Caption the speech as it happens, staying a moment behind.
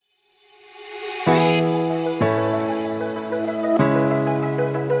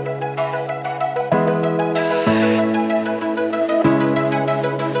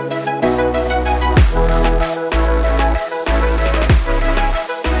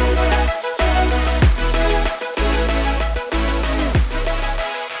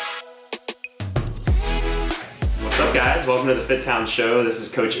guys, welcome to the Fit Town Show. This is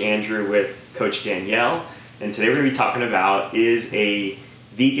Coach Andrew with Coach Danielle, and today we're going to be talking about, is a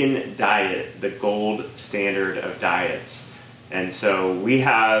vegan diet the gold standard of diets? And so we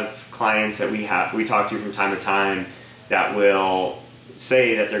have clients that we talk to from time to time that will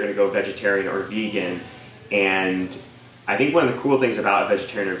say that they're going to go vegetarian or vegan, and I think one of the cool things about a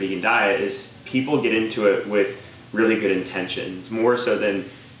vegetarian or vegan diet is people get into it with really good intentions, more so than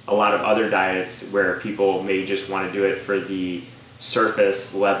a lot of other diets where people may just want to do it for the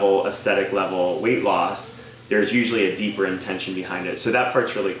surface level, aesthetic level weight loss. There's usually a deeper intention behind it. So that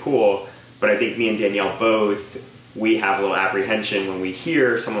part's really cool, but I think me and Danielle both, we have a little apprehension when we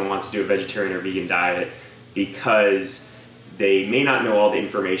hear someone wants to do a vegetarian or vegan diet because they may not know all the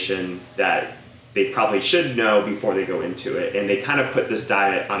information that they probably should know before they go into it. And they kind of put this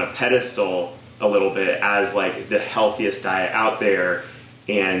diet on a pedestal a little bit as like the healthiest diet out there.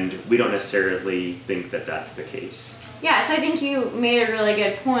 And we don't necessarily think that that's the case. Yeah, so I think you made a really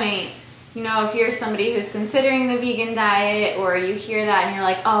good point. You know, if you're somebody who's considering the vegan diet, or you hear that and you're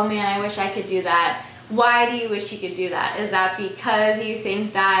like, oh man, I wish I could do that. Why do you wish you could do that? Is that because you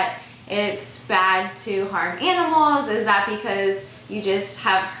think that it's bad to harm animals? Is that because you just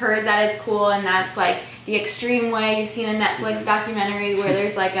have heard that it's cool and that's like the extreme way? You've seen a Netflix documentary where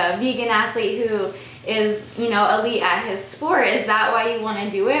there's like a vegan athlete who is, you know, elite at his sport. Is that why you want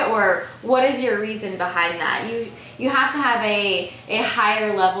to do it, or what is your reason behind that? You have to have a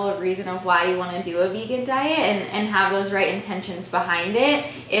higher level of reason of why you want to do a vegan diet and have those right intentions behind it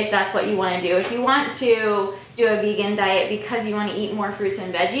if that's what you want to do. If you want to do a vegan diet because you want to eat more fruits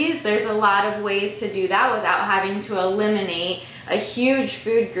and veggies, there's a lot of ways to do that without having to eliminate a huge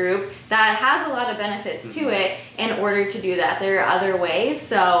food group that has a lot of benefits to it in order to do that. There are other ways.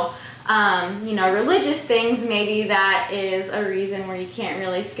 So you know, religious things, maybe that is a reason where you can't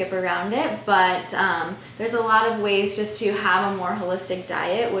really skip around it, but there's a lot of ways just to have a more holistic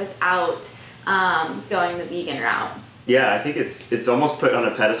diet without going the vegan route. Yeah, I think it's almost put on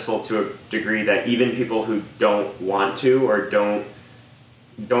a pedestal to a degree that even people who don't want to or don't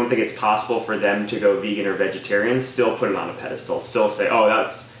think it's possible for them to go vegan or vegetarian still put it on a pedestal, still say, oh,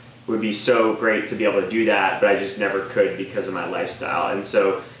 that's would be so great to be able to do that, but I just never could because of my lifestyle. And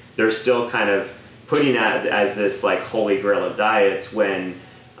so they're still kind of putting that as this like holy grail of diets when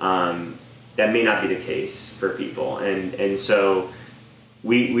that may not be the case for people. And so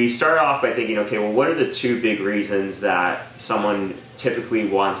we start off by thinking, okay, well, what are the two big reasons that someone typically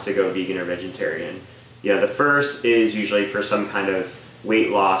wants to go vegan or vegetarian? You know, the first is usually for some kind of weight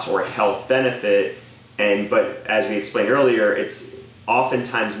loss or health benefit, but as we explained earlier, it's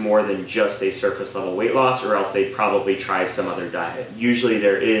oftentimes more than just a surface level weight loss, or else they'd probably try some other diet. Usually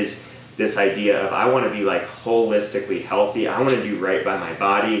there is this idea of, I want to be like holistically healthy, I want to do right by my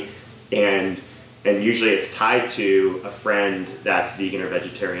body, and usually it's tied to a friend that's vegan or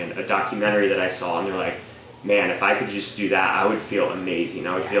vegetarian, a documentary that I saw, and they're like, man, if I could just do that, I would feel amazing.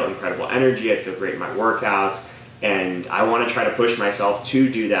 I would feel incredible energy, I'd feel great in my workouts, and I want to try to push myself to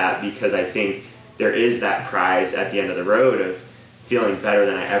do that because I think there is that prize at the end of the road of feeling better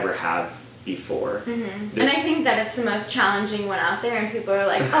than I ever have before. And I think that it's the most challenging one out there, and people are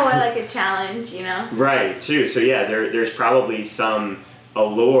like, oh, I like a challenge, you know? Right, too. So yeah, there's probably some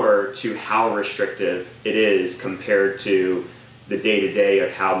allure to how restrictive it is compared to the day-to-day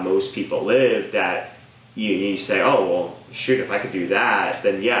of how most people live, that you say, oh, well, shoot, if I could do that,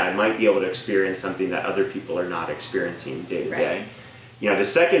 then yeah, I might be able to experience something that other people are not experiencing day-to-day. Right. You know, the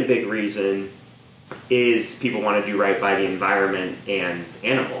second big reason is people want to do right by the environment and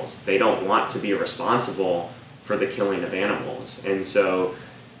animals. They don't want to be responsible for the killing of animals. And so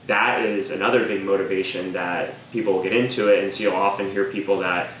that is another big motivation that people will get into it. And so you'll often hear people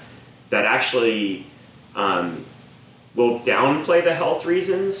that actually will downplay the health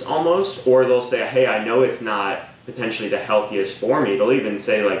reasons almost, or they'll say, hey, I know it's not potentially the healthiest for me. They'll even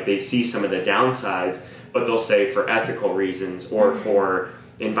say like they see some of the downsides, but they'll say for ethical reasons or for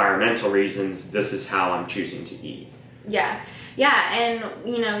environmental reasons, this is how I'm choosing to eat. Yeah, and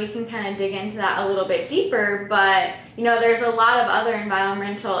you know, you can kind of dig into that a little bit deeper, but you know, there's a lot of other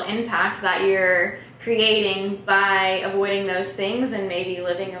environmental impact that you're creating by avoiding those things and maybe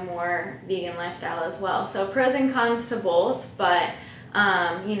living a more vegan lifestyle as well. So pros and cons to both, but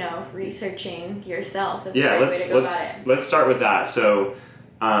you know, researching yourself is a great way to go about it. Let's start with that. So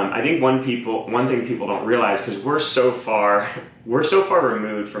I think one thing people don't realize, because we're so far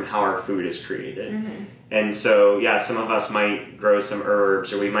removed from how our food is created. And so yeah, some of us might grow some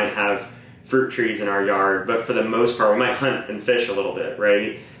herbs, or we might have fruit trees in our yard, but for the most part, we might hunt and fish a little bit,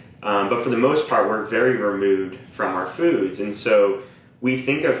 right? But for the most part, we're very removed from our foods. And so we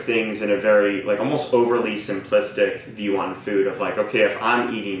think of things in a very like almost overly simplistic view on food of like, okay, if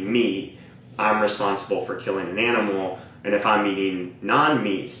I'm eating meat, I'm responsible for killing an animal, and if I'm eating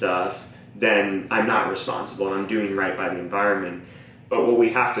non-meat stuff, then I'm not responsible and I'm doing right by the environment. But what we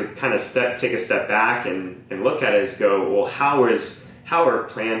have to kind of take a step back and look at is go, well, how are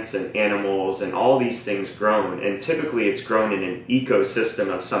plants and animals and all these things grown? And typically it's grown in an ecosystem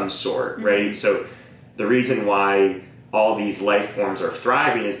of some sort, right? So the reason why all these life forms are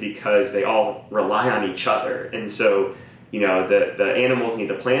thriving is because they all rely on each other. And so, the animals need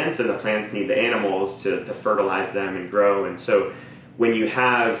the plants and the plants need the animals to fertilize them and grow. And so when you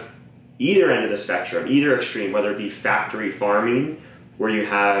have either end of the spectrum, either extreme, whether it be factory farming, where you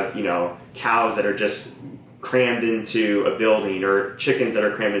have, cows that are just crammed into a building or chickens that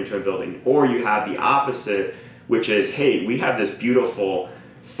are crammed into a building, or you have the opposite, which is, hey, we have this beautiful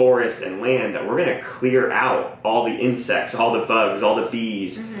forest and land that we're going to clear out all the insects, all the bugs, all the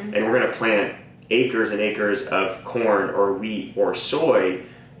bees, and we're going to plant acres and acres of corn or wheat or soy.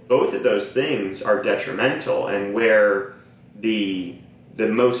 Both of those things are detrimental, and where the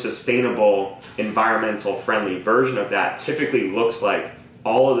most sustainable, environmental friendly version of that typically looks like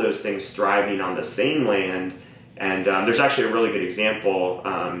all of those things thriving on the same land. And there's actually a really good example.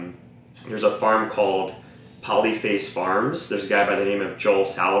 There's a farm called Polyface Farms. There's a guy by the name of Joel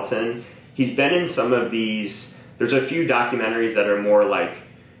Salatin. He's been in some of these, there's a few documentaries that are more like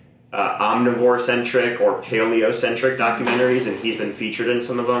omnivore-centric or paleo-centric documentaries, and he's been featured in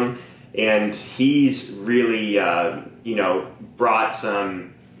some of them. And he's really, brought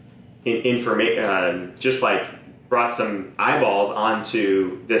some information, brought some eyeballs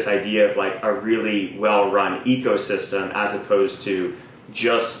onto this idea of like a really well-run ecosystem as opposed to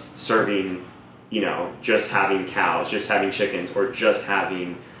just serving, just having cows, just having chickens, or just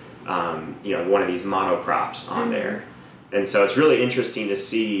having, one of these monocrops on there. And so it's really interesting to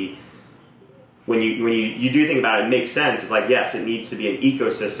see when you do think about it, it makes sense. It's like, yes, it needs to be an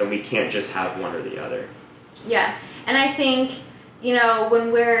ecosystem. We can't just have one or the other. Yeah. And I think,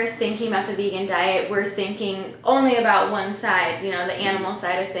 when we're thinking about the vegan diet, we're thinking only about one side, the animal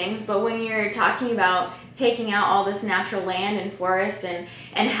side of things. But when you're talking about taking out all this natural land and forest and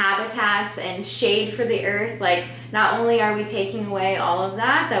habitats and shade for the earth, like not only are we taking away all of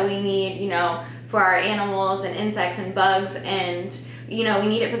that we need, for our animals and insects and bugs, and we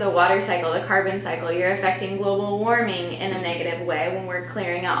need it for the water cycle, the carbon cycle. You're affecting global warming in a negative way when we're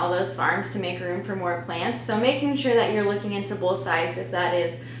clearing out all those farms to make room for more plants. So making sure that you're looking into both sides if that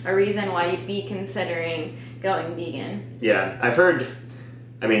is a reason why you'd be considering going vegan. Yeah, I've heard,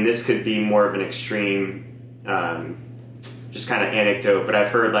 this could be more of an extreme, just kind of anecdote, but I've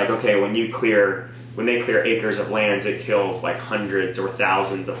heard like, okay, when they clear acres of lands, it kills like hundreds or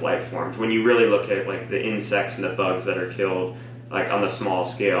thousands of life forms. When you really look at like the insects and the bugs that are killed, like on the small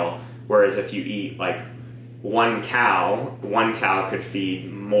scale, whereas if you eat like one cow could feed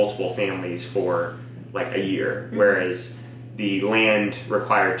multiple families for like a year, whereas the land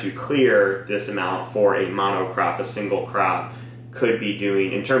required to clear this amount for a monocrop, a single crop, could be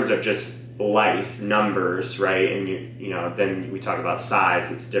doing, in terms of just life numbers, right? And then we talk about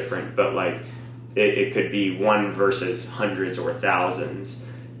size, it's different, but like it could be one versus hundreds or thousands.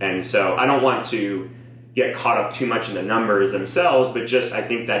 And so I don't want to get caught up too much in the numbers themselves, but just I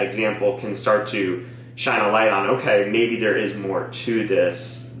think that example can start to shine a light on, okay, maybe there is more to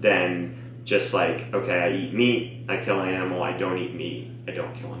this than just like, okay, I eat meat, I kill an animal, I don't eat meat, I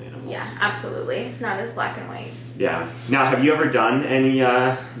don't kill an animal. Yeah, absolutely. It's not as black and white. Yeah. Now, have you ever done any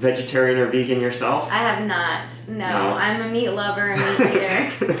vegetarian or vegan yourself? I have not. No. I'm a meat lover, a meat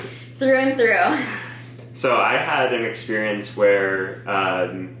eater, through and through. So I had an experience where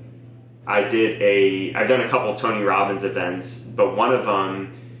I've done a couple Tony Robbins events, but one of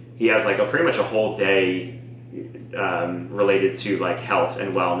them, he has like pretty much a whole day related to like health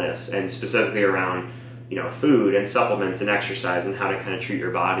and wellness, and specifically around food and supplements and exercise and how to kind of treat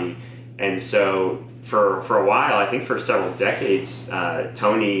your body. And so for a while, I think for several decades,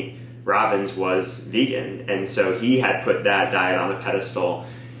 Tony Robbins was vegan, and so he had put that diet on the pedestal.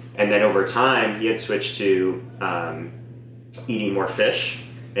 And then over time, he had switched to eating more fish.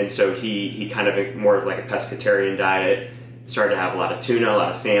 And so he kind of more of like a pescatarian diet, started to have a lot of tuna, a lot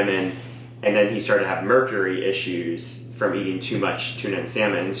of salmon, and then he started to have mercury issues from eating too much tuna and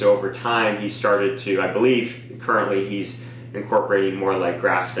salmon. And so over time, he started to, I believe currently he's incorporating more like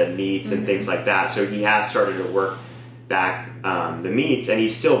grass-fed meats and things like that. So he has started to work back the meats, and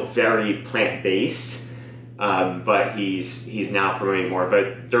he's still very plant-based. But he's now promoting more.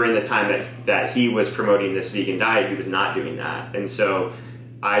 But during the time that he was promoting this vegan diet, he was not doing that. And so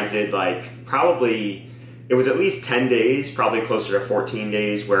I did it it was at least 10 days, probably closer to 14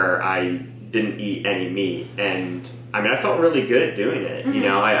 days, where I didn't eat any meat. And I mean, I felt really good doing it. You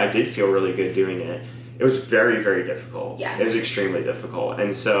know, I did feel really good doing it. It was very, very difficult. Yeah. It was extremely difficult.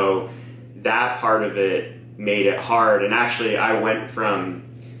 And so that part of it made it hard. And actually, I went from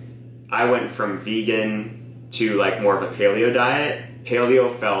vegan to like more of a paleo diet.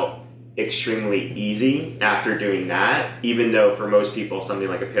 Paleo felt extremely easy after doing that, even though for most people something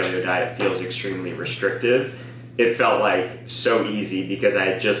like a paleo diet feels extremely restrictive. It felt like so easy because I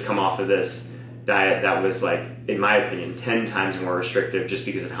had just come off of this diet that was, like, in my opinion, 10 times more restrictive, just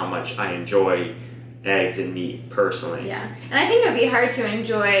because of how much I enjoy eggs and meat personally. Yeah, and I think it would be hard to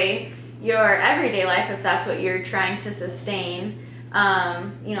enjoy your everyday life if that's what you're trying to sustain.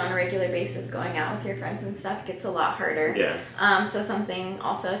 You know, on a regular basis, going out with your friends and stuff gets a lot harder. Yeah. So something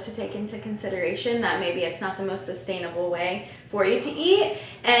also to take into consideration, that maybe it's not the most sustainable way for you to eat.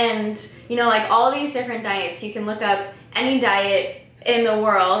 And, you know, like all these different diets, you can look up any diet in the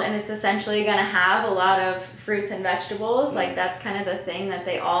world and it's essentially going to have a lot of fruits and vegetables. Like that's kind of the thing that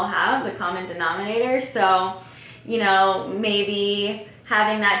they all have, the common denominator. So, you know, maybe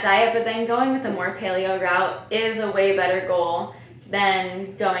having that diet but then going with a more paleo route is a way better goal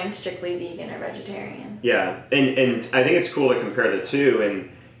than going strictly vegan or vegetarian. Yeah, and I think it's cool to compare the two,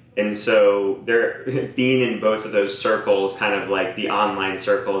 and so there, being in both of those circles, kind of like the online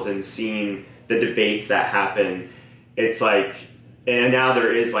circles, and seeing the debates that happen, it's like, and now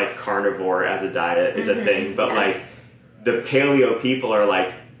there is like carnivore as a diet is a thing, but like the paleo people are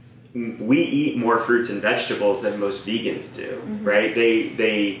like, we eat more fruits and vegetables than most vegans do, right?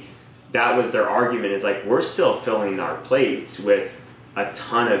 That was their argument, is like, we're still filling our plates with a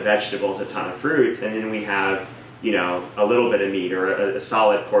ton of vegetables, a ton of fruits, and then we have, you know, a little bit of meat or a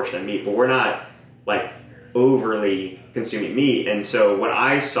solid portion of meat, but we're not like overly consuming meat. And so what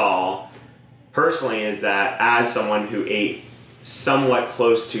I saw personally is that as someone who ate somewhat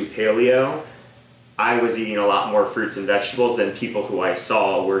close to paleo, I was eating a lot more fruits and vegetables than people who I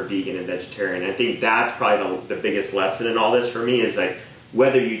saw were vegan and vegetarian. I think that's probably the biggest lesson in all this for me, is like,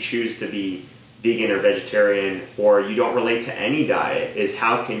 whether you choose to be vegan or vegetarian, or you don't relate to any diet, is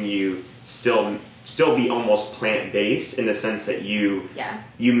how can you still be almost plant-based, in the sense that you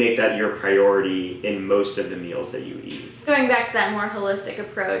make that your priority in most of the meals that you eat. Going back to that more holistic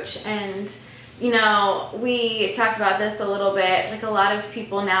approach, and you know, we talked about this a little bit, like a lot of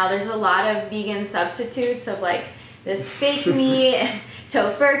people now, there's a lot of vegan substitutes of like this fake meat,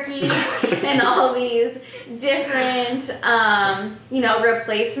 tofurkey, and all these different, you know,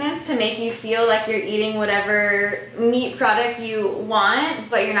 replacements to make you feel like you're eating whatever meat product you want,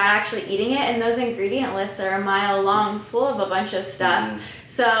 but you're not actually eating it. And those ingredient lists are a mile long, full of a bunch of stuff.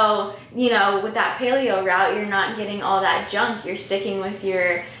 So, you know, with that paleo route, you're not getting all that junk. You're sticking with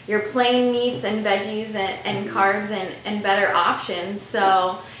your plain meats and veggies and carbs and better options.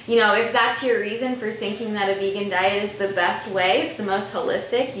 So, you know, if that's your reason for thinking that a vegan diet is the best way, it's the most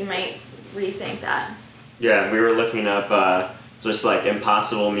holistic, you might rethink that. Yeah, we were looking up just like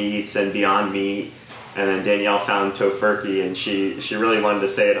Impossible Meats and Beyond Meat, and then Danielle found tofurkey, and she really wanted to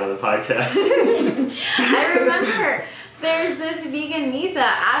say it on the podcast. I remember there's this vegan meat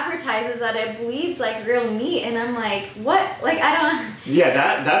that advertises that it bleeds like real meat, and I'm like, what? Like, I don't... Yeah,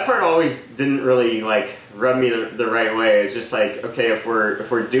 that part always didn't really like rub me the right way. It's just like, okay, if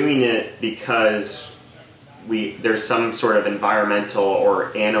we're doing it because there's some sort of environmental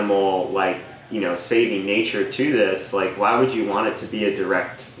or animal, like, you know, saving nature to this, like, why would you want it to be a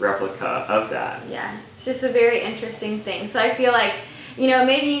direct replica of that? Yeah, it's just a very interesting thing. So I feel like, you know,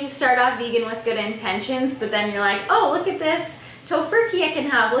 maybe you start off vegan with good intentions, but then you're like, oh, look at this tofurkey I can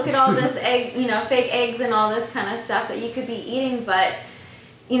have. Look at all this egg, you know, fake eggs and all this kind of stuff that you could be eating, but,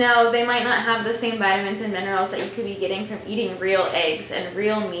 you know, they might not have the same vitamins and minerals that you could be getting from eating real eggs and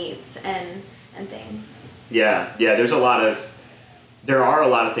real meats and things. Yeah, there are a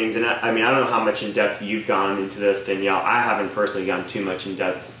lot of things, and I mean, I don't know how much in depth you've gone into this, Danielle. I haven't personally gone too much in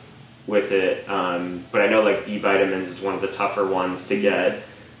depth with it, but I know like B vitamins is one of the tougher ones to get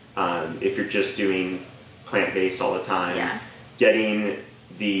if you're just doing plant-based all the time. Yeah. Getting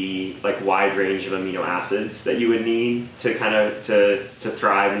the like wide range of amino acids that you would need to kind of to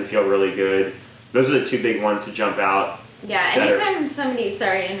thrive and feel really good. Those are the two big ones to jump out. Yeah, anytime somebody,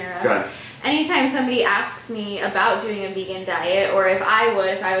 sorry to interrupt. Go ahead. Anytime somebody asks me about doing a vegan diet, or if I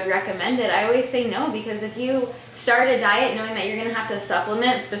would recommend it, I always say no, because if you start a diet knowing that you're going to have to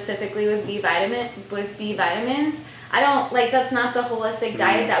supplement specifically with B vitamins, I don't, like, that's not the holistic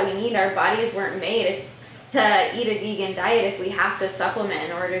diet that we need. Our bodies weren't made to eat a vegan diet if we have to supplement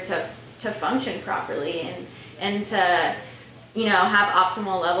in order to function properly and to have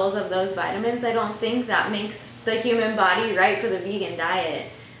optimal levels of those vitamins, I don't think that makes the human body right for the vegan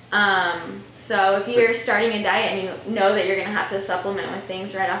diet. So if you're starting a diet and you know that you're going to have to supplement with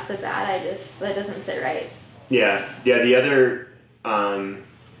things right off the bat, that doesn't sit right. Yeah. The other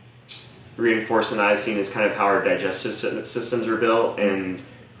reinforcement I've seen is kind of how our digestive systems are built, and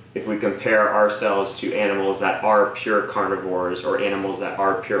if we compare ourselves to animals that are pure carnivores or animals that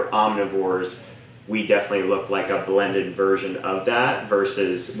are pure omnivores, we definitely look like a blended version of that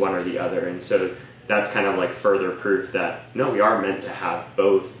versus one or the other. And so that's kind of like further proof that no, we are meant to have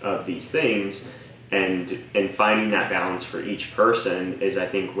both of these things, and finding that balance for each person is, I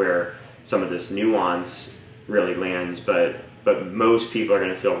think, where some of this nuance really lands, but most people are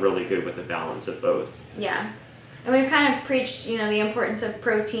going to feel really good with a balance of both. Yeah. And we've kind of preached, the importance of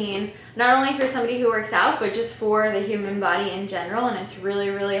protein, not only for somebody who works out, but just for the human body in general. And it's really,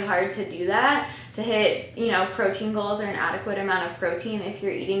 really hard to do that, to hit, protein goals or an adequate amount of protein if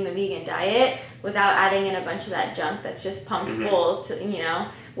you're eating the vegan diet without adding in a bunch of that junk that's just pumped full,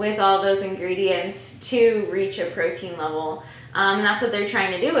 with all those ingredients to reach a protein level. And that's what they're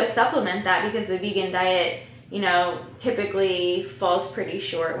trying to do, is supplement that, because the vegan diet, typically falls pretty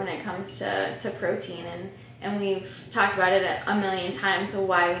short when it comes to protein. And we've talked about it a million times, so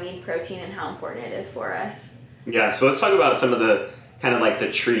why we need protein and how important it is for us. Yeah, so let's talk about some of the kind of like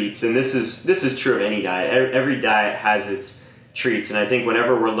the treats. And this is true of any diet. Every diet has its treats. And I think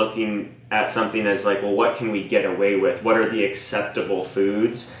whenever we're looking at something as like, well, what can we get away with? What are the acceptable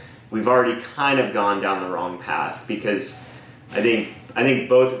foods? We've already kind of gone down the wrong path, because I think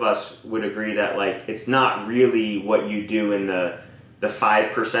both of us would agree that like it's not really what you do in the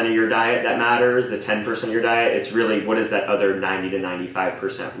 5% of your diet that matters, the 10% of your diet. It's really what does that other 90 to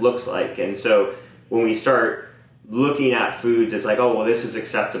 95% looks like. And so when we start looking at foods, it's like, oh, well, this is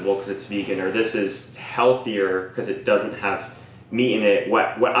acceptable because it's vegan, or this is healthier because it doesn't have meat in it.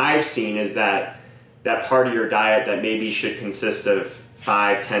 What I've seen is that part of your diet that maybe should consist of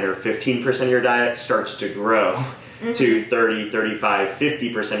 5, 10, or 15% of your diet starts to grow to 30, 35,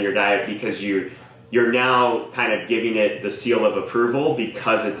 50% of your diet, because you're now kind of giving it the seal of approval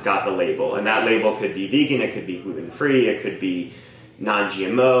because it's got the label. And that label could be vegan, it could be gluten-free, it could be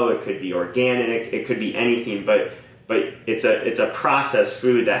non-GMO, it could be organic, it could be anything, but it's a processed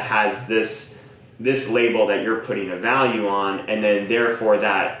food that has this label that you're putting a value on, and then therefore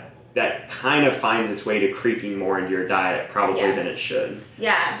that kind of finds its way to creeping more into your diet probably than it should.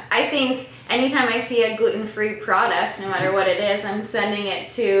 Yeah, I think anytime I see a gluten-free product, no matter what it is, I'm sending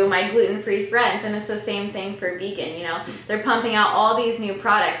it to my gluten-free friends, and it's the same thing for vegan. They're pumping out all these new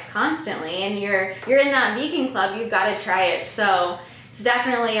products constantly, and you're in that vegan club, you've got to try it. So it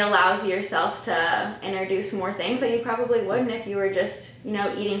definitely allows yourself to introduce more things that you probably wouldn't if you were just,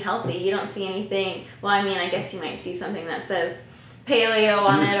 eating healthy. You don't see anything, well, I mean, I guess you might see something that says paleo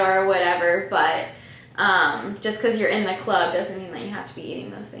on it or whatever, but just because you're in the club doesn't mean that you have to be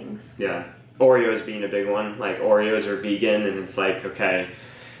eating those things. Yeah. Oreos being a big one. Like, Oreos are vegan, and it's like, okay,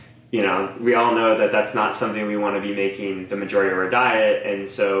 we all know that that's not something we want to be making the majority of our diet. And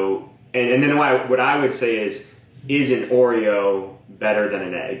so, and then what I would say is an Oreo better than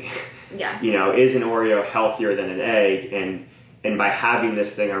an egg? Yeah. Is an Oreo healthier than an egg? And by having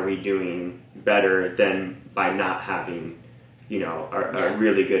this thing, are we doing better than by not having a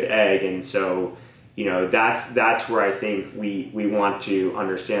really good egg? And so, that's where I think we want to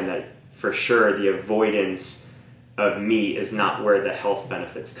understand that for sure the avoidance of meat is not where the health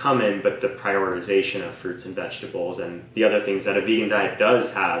benefits come in, but the prioritization of fruits and vegetables and the other things that a vegan diet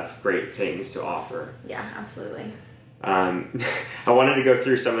does have great things to offer. Yeah, absolutely. I wanted to go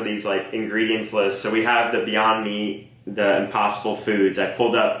through some of these like ingredients lists. So we have the Beyond Meat, the Impossible Foods. I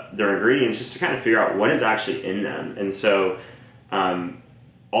pulled up their ingredients just to kind of figure out what is actually in them. And so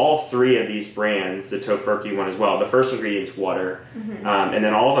all three of these brands, the Tofurky one as well, the first ingredient is water. And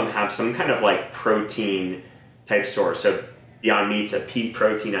then all of them have some kind of like protein type source. So Beyond Meat's a pea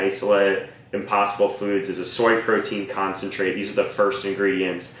protein isolate. Impossible Foods is a soy protein concentrate. These are the first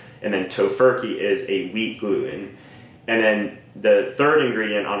ingredients. And then Tofurky is a wheat gluten. And then the third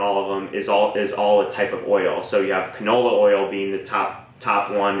ingredient on all of them is all a type of oil. So you have canola oil being the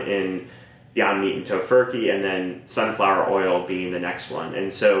top one in Beyond Meat and Tofurky, and then sunflower oil being the next one.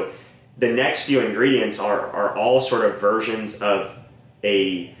 And so the next few ingredients are all sort of versions of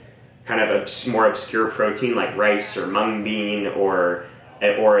a kind of a more obscure protein like rice or mung bean or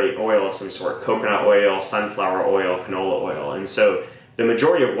a oil of some sort, coconut oil, sunflower oil, canola oil. And so the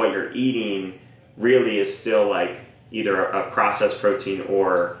majority of what you're eating really is still like either a processed protein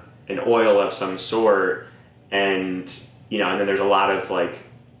or an oil of some sort. And, and then there's a lot of like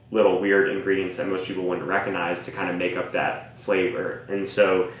little weird ingredients that most people wouldn't recognize to kind of make up that flavor. And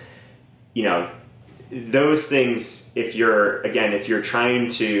so, you know, those things, if you're trying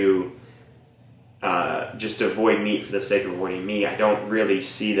to just avoid meat for the sake of avoiding meat, I don't really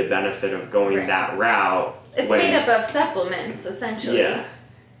see the benefit of going that route. It's made up of supplements, essentially. Yeah.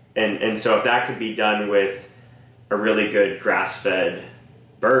 And so if that could be done with a really good grass-fed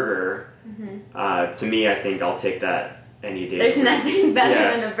burger, to me, I think I'll take that any day. There's nothing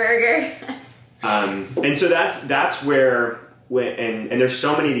better than a burger. And so that's where, and there's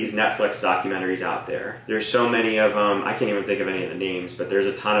so many of these Netflix documentaries out there. There's so many of them. I can't even think of any of the names, but there's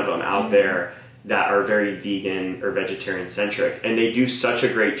a ton of them out there that are very vegan or vegetarian centric, and they do such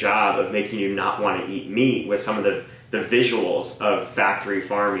a great job of making you not want to eat meat with some of the visuals of factory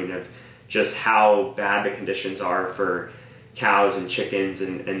farming, of just how bad the conditions are for cows and chickens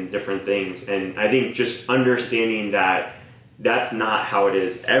and different things. And I think just understanding that that's not how it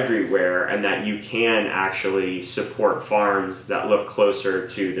is everywhere, and that you can actually support farms that look closer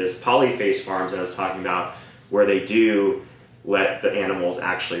to this polyface farms that I was talking about, where they do let the animals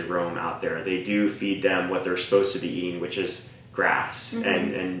actually roam out there. They do feed them what they're supposed to be eating, which is grass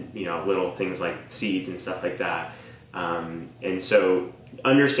and you know, little things like seeds and stuff like that. And so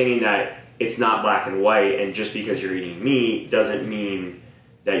understanding that it's not black and white, and just because you're eating meat doesn't mean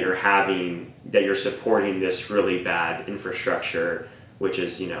that you're supporting this really bad infrastructure, which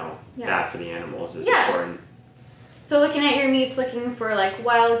is, you know, bad for the animals, is important. So looking at your meats, looking for like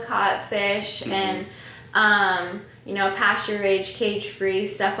wild caught fish and you know, pasture raised, cage free,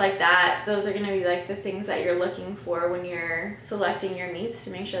 stuff like that. Those are going to be like the things that you're looking for when you're selecting your meats, to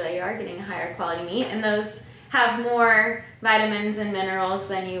make sure that you are getting a higher quality meat. And those have more vitamins and minerals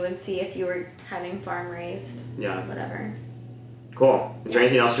than you would see if you were having farm raised. Yeah. Whatever. Cool. Is there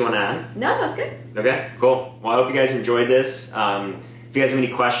anything else you want to add? No, that's good. Okay, cool. Well, I hope you guys enjoyed this. If you guys have any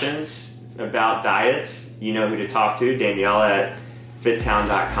questions about diets, you know who to talk to. Danielle at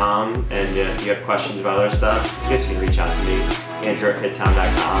fittown.com. And if you have questions about other stuff, you guys can reach out to me, Andrew at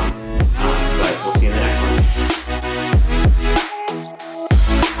fittown.com. But we'll see you in the next one.